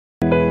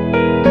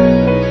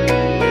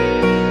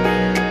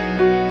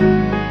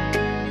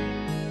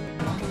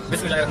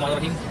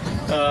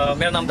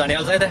नाम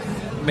दानियाल ज़ैद है।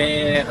 मैं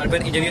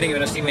हरबिन इंजीनियरिंग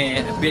यूनिवर्सिटी में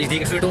PhD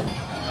का स्टूडेंट हूँ।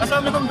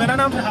 अस्सलाम वालेकुम, मेरा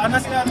नाम हारना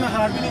है। मैं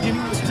हार्बिन इंजीनियरिंग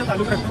यूनिवर्सिटी से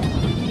ताल्लुक़ रखता हूँ।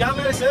 यहाँ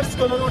मैं रिसर्च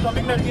स्कॉलर हूँ,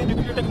 टॉपिक लड़की है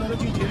डिप्यूटी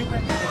टेक्नोलॉजी इंजीनियरिंग में।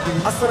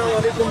 अस्सलाम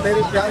वालेकुम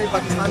मेरे प्यारे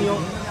पाकिस्तानियों,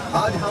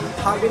 आज हम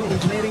हार्बिन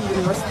इंजीनियरिंग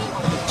यूनिवर्सिटी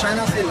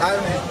चाइना से लाइव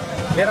हैं।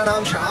 मेरा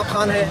नाम शहाब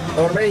खान है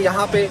और मैं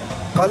यहाँ पे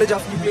college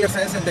of nuclear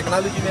science and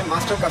technology में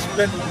मास्टर का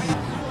स्टूडेंट हूँ।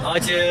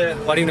 आज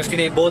हमारी यूनिवर्सिटी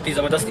ने बहुत ही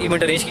ज़बरदस्त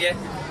इवेंट अरेंज किया है,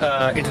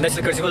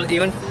 इंटरनेशनल कल्चरल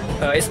इवेंट।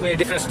 इसमें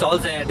डिफरेंट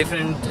स्टॉल्स हैं,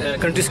 डिफरेंट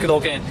कंट्रीज़ के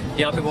लोग हैं,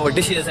 यहाँ पे वो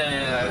डिशेस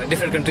हैं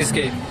डिफरेंट कंट्रीज़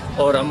के,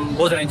 और हम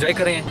बहुत ज़्यादा एंजॉय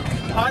कर रहे हैं।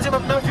 आज हम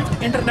अपना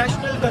 5th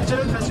international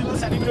cultural festival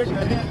celebrate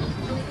कर रहे हैं।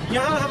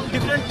 यहाँ हम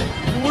डिफरेंट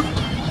फूड,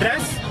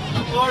 ड्रेस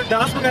और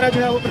डांस वगैरह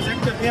जो है वो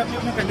प्रेजेंट करते हैं अपनी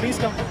अपनी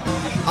कंट्रीज़ का।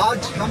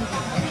 आज हम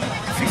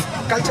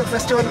 5th कल्चर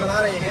फेस्टिवल मना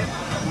रहे हैं।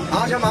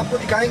 आज हम आपको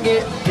दिखाएंगे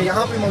कि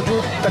यहाँ पे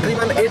मौजूद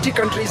तकरीबन 80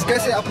 कंट्रीज़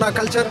कैसे अपना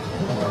कल्चर,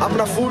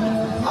 अपना फूड,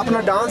 अपना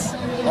डांस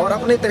और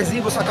अपने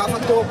तहजीब और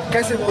सकाफत को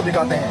कैसे वो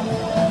दिखाते हैं।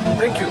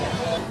 Thank you.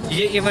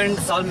 ये इवेंट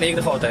साल में एक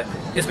दफ़ा होता है।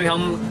 इसमें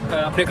हम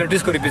अपने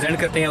कंट्रीज़ को रिप्रेजेंट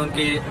करते हैं,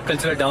 उनके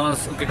कल्चरल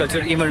डांस, उनके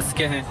कल्चरल इवेंट्स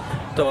क्या हैं,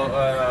 तो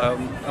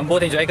हम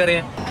बहुत एंजॉय कर रहे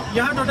हैं।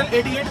 यहाँ टोटल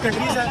 88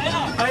 कंट्रीज़ हैं।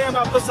 आइए अब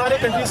आपको सारे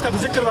कंट्रीज़ का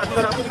विजिट करवाते हैं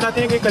और आपको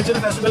दिखाते हैं कि कल्चरल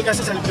फेस्टिवल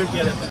कैसे सेलिब्रेट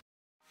किया जाता है।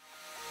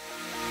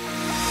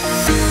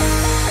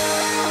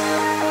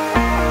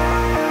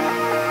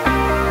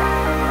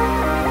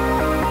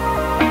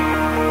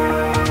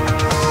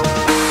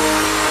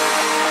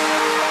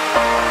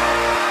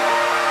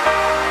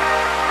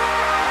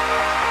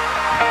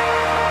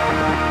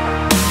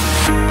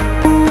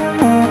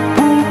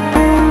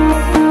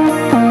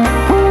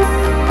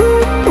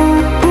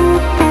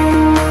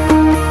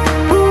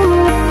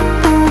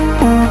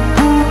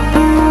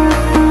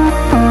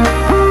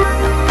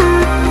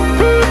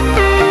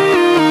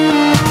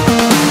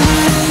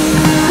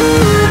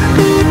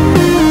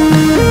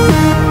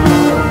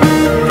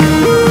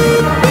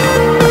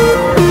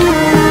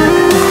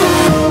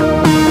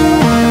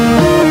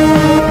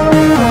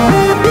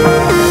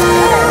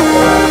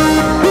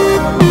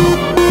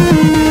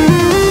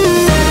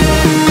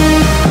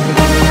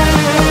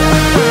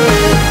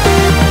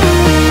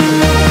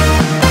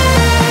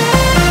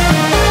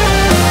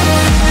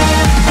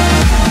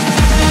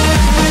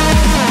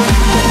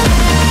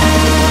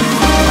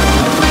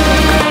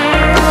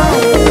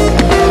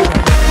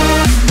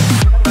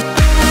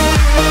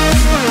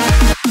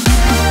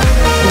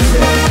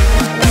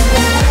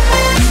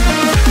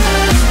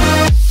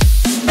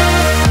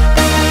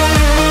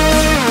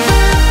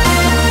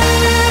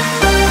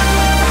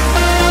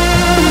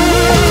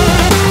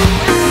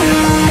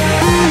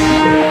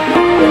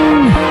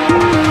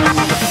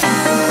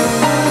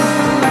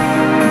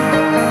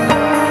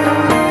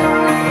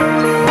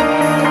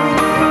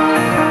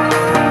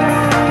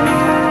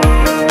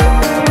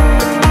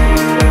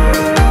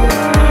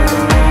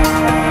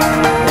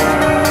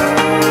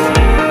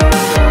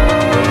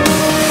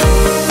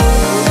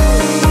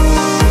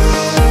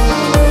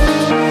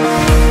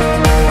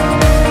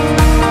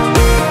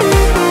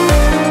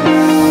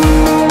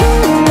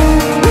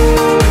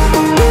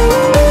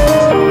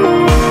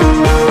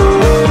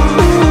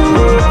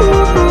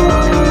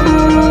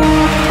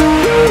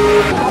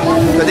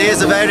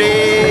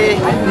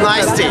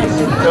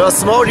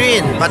 Small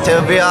win, but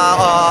we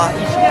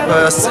are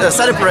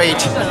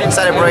celebrate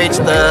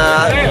the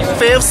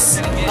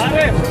fifth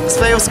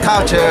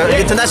culture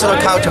international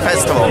culture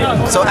festival.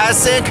 So I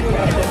think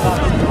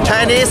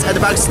Chinese and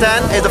Pakistan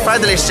is a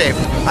friendship,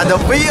 and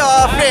we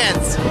are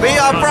friends. We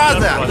are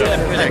brother.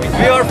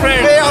 We are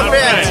friends. We are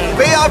friends.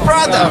 We are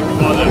brother.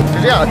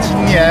 是这样，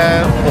今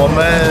年我们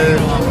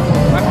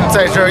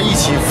在这儿一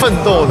起奋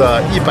斗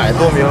的100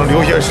多名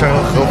留学生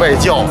和外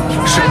教，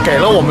是给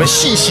了我们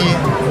信心，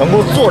能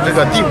够做这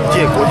个第5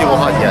届国际文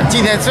化节。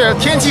今天虽然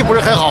天气不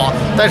是很好，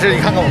但是你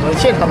看看我们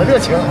现场的热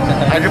情，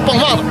还是棒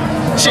棒的。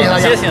谢谢大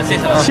家，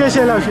谢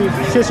谢老师，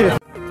谢谢。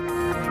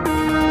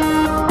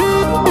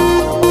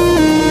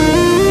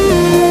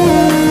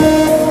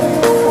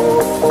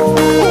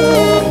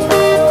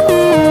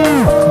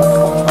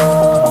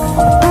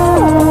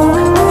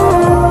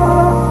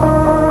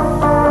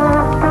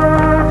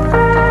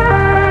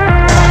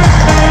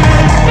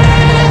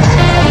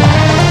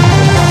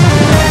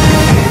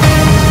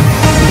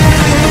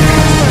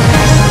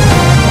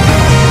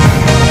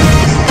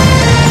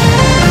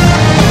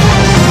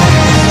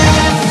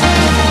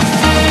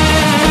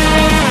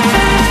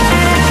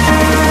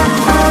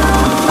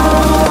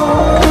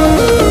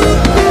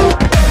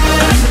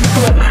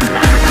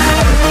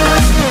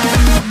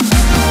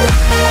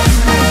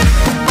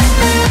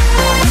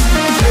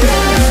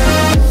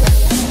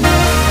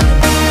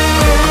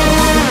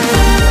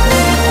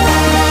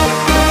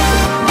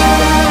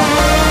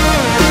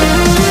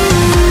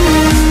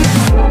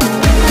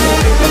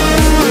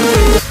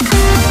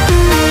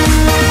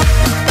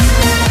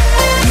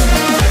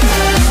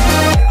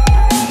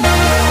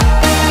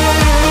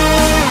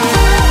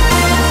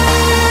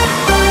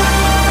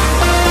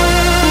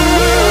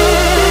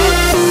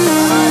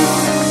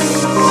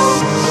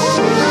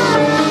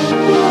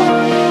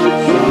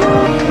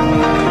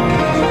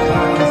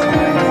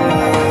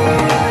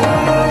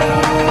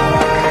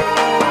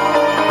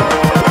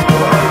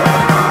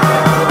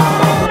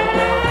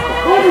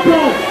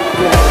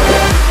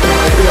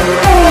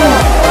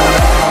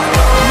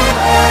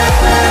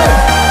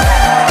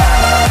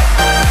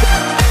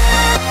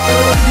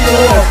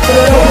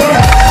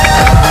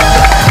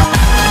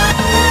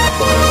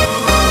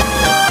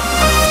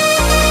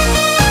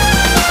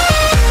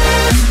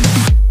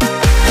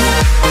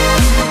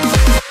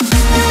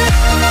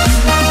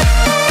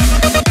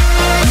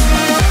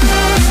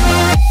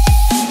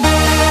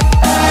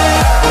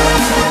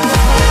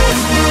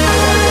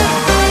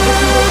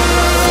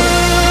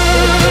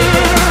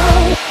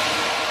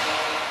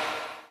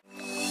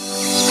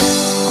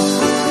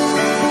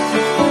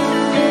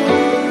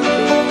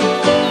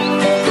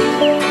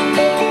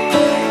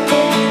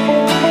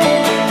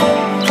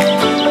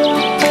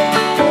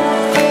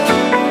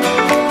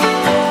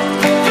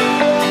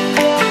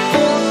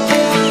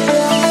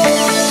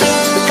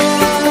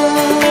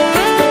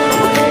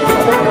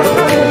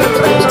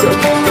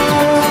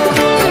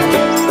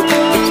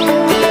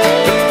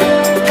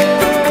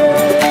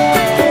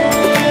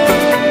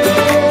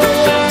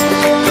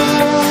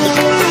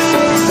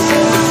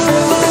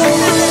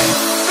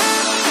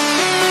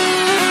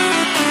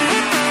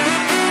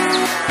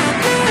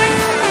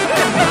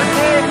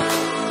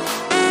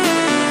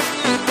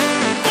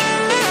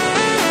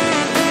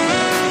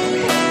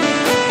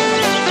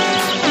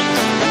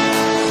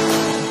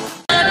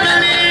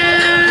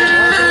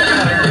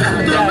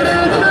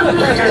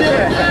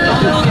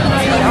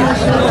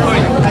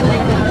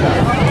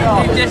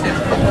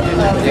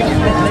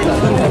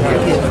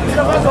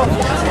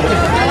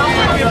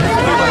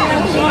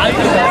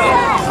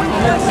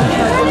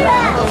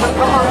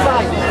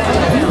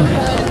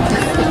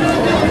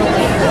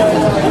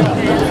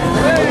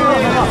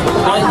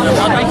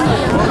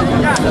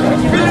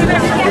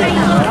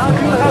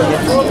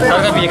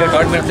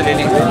60 minute से ले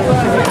लेंगे।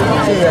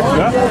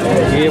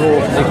 ये वो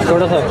एक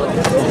छोटा सा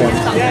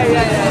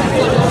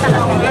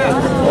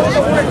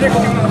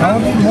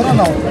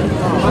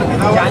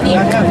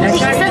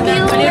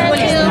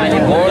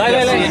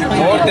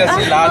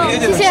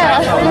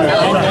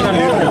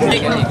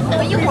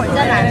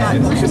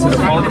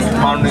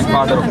founding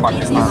father of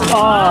Pakistan.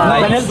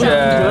 Like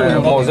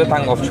Mao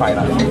Zedong of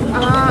China.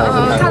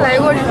 他来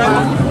过日本。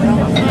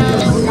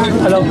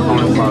 Hello.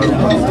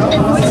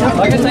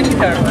 Okay, thank you,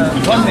 sir.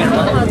 1 minute.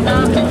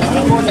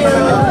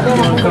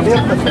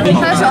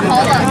 他说好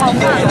冷好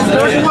快。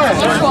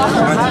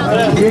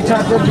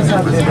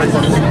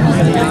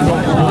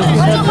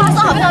这个花色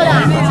好漂亮。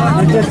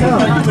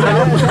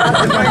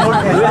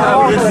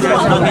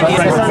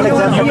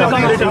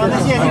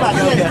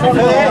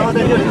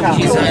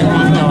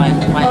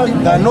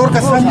नूर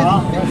कसम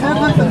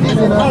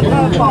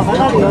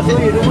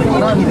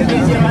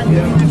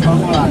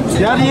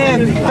यार ये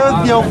तो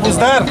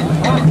बेवकूफ़दार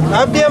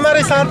आप भी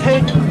हमारे साथ हैं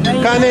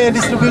खाने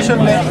डिस्ट्रीब्यूशन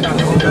में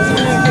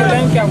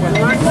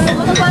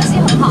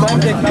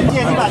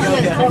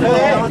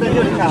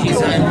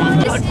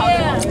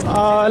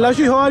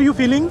Lashi, how are you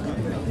feeling?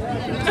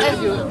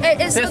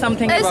 It's so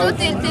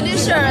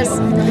delicious.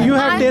 You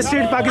have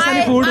tasted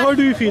Pakistani food. How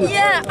do you feel?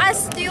 Yeah, I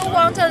still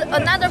want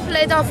another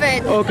plate of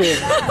it. Okay.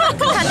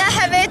 Can I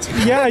have it?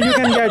 Yeah,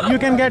 you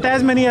can get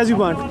as many as you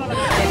want.